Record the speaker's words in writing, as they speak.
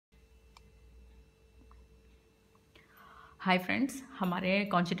Hi friends, हमारे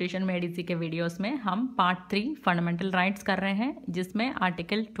constitution में ADC के वीडियोस में हम पार्ट 3 फंडामेंटल राइट्स कर रहे हैं, जिसमें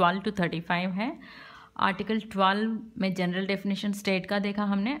आर्टिकल 12 to 35 है। आर्टिकल 12 में जनरल डेफिनेशन स्टेट का देखा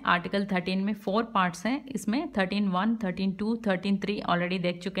हमने। आर्टिकल 13 में 4 पार्ट्स हैं, इसमें 13(1), 13(2), 13(3) ऑलरेडी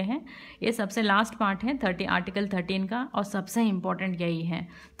देख चुके हैं। ये सबसे लास्ट पार्ट है आर्टिकल 13 का, और सबसे इम्पोर्टेंट यही है।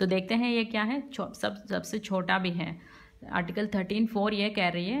 तो देखते हैं ये क्या है। सबसे छोटा भी है। आर्टिकल 13(4) ये कह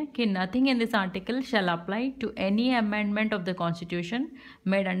रही है कि nothing in this article shall apply to any amendment of the constitution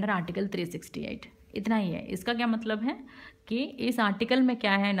made under article 368। इतना ही है। इसका क्या मतलब है कि इस आर्टिकल में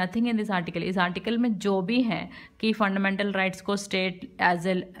क्या है, नथिंग इन दिस आर्टिकल, इस आर्टिकल में जो भी है कि फंडामेंटल राइट्स को स्टेट एज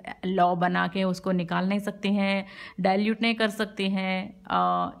ए लॉ बना के उसको निकाल नहीं सकती हैं, डाइल्यूट नहीं कर सकती हैं,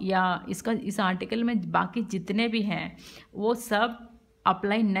 या इस आर्टिकल में बाकी जितने भी हैं वो सब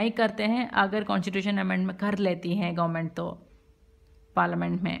अप्लाई नहीं करते हैं अगर कॉन्स्टिट्यूशन अमेंडमेंट कर लेती है गवर्नमेंट, तो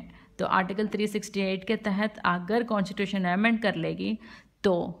पार्लियामेंट में। तो आर्टिकल 368 के तहत अगर कॉन्स्टिट्यूशन अमेंड कर लेगी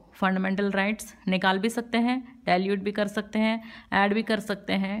तो फंडामेंटल राइट्स निकाल भी सकते हैं, डाइल्यूट भी कर सकते हैं, ऐड भी कर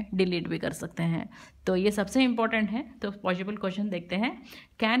सकते हैं, डिलीट भी कर सकते हैं। तो ये सबसे इंपॉर्टेंट है। तो पॉसिबल क्वेश्चन देखते हैं।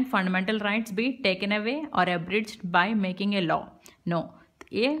 Can fundamental rights be taken away और abridged by making a law? No.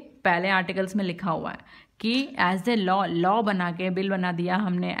 ये पहले आर्टिकल्स में लिखा हुआ है कि एज ए लॉ बना के बिल बना दिया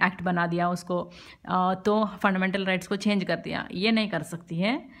हमने, एक्ट बना दिया उसको, तो फंडामेंटल राइट्स को चेंज कर दिया, ये नहीं कर सकती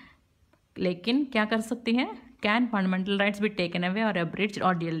है। लेकिन क्या कर सकती है? Can fundamental rights be taken away और एब्रिज्ड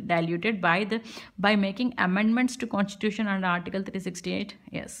और diluted by making amendments to constitution under article 368?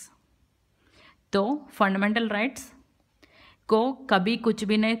 Yes. तो फंडामेंटल राइट्स को कभी कुछ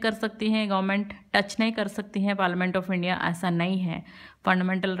भी नहीं कर सकती हैं गवर्नमेंट, टच नहीं कर सकती हैं पार्लियामेंट ऑफ इंडिया, ऐसा नहीं है।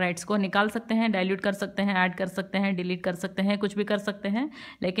 फंडामेंटल राइट्स को निकाल सकते हैं, डाइल्यूट कर सकते हैं, ऐड कर सकते हैं, डिलीट कर सकते हैं, कुछ भी कर सकते हैं,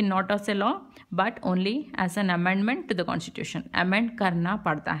 लेकिन not as a law but only as an amendment to the constitution. Amend करना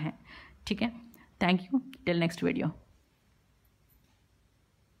पड़ता है। ठीक है। Thank you. Till next video.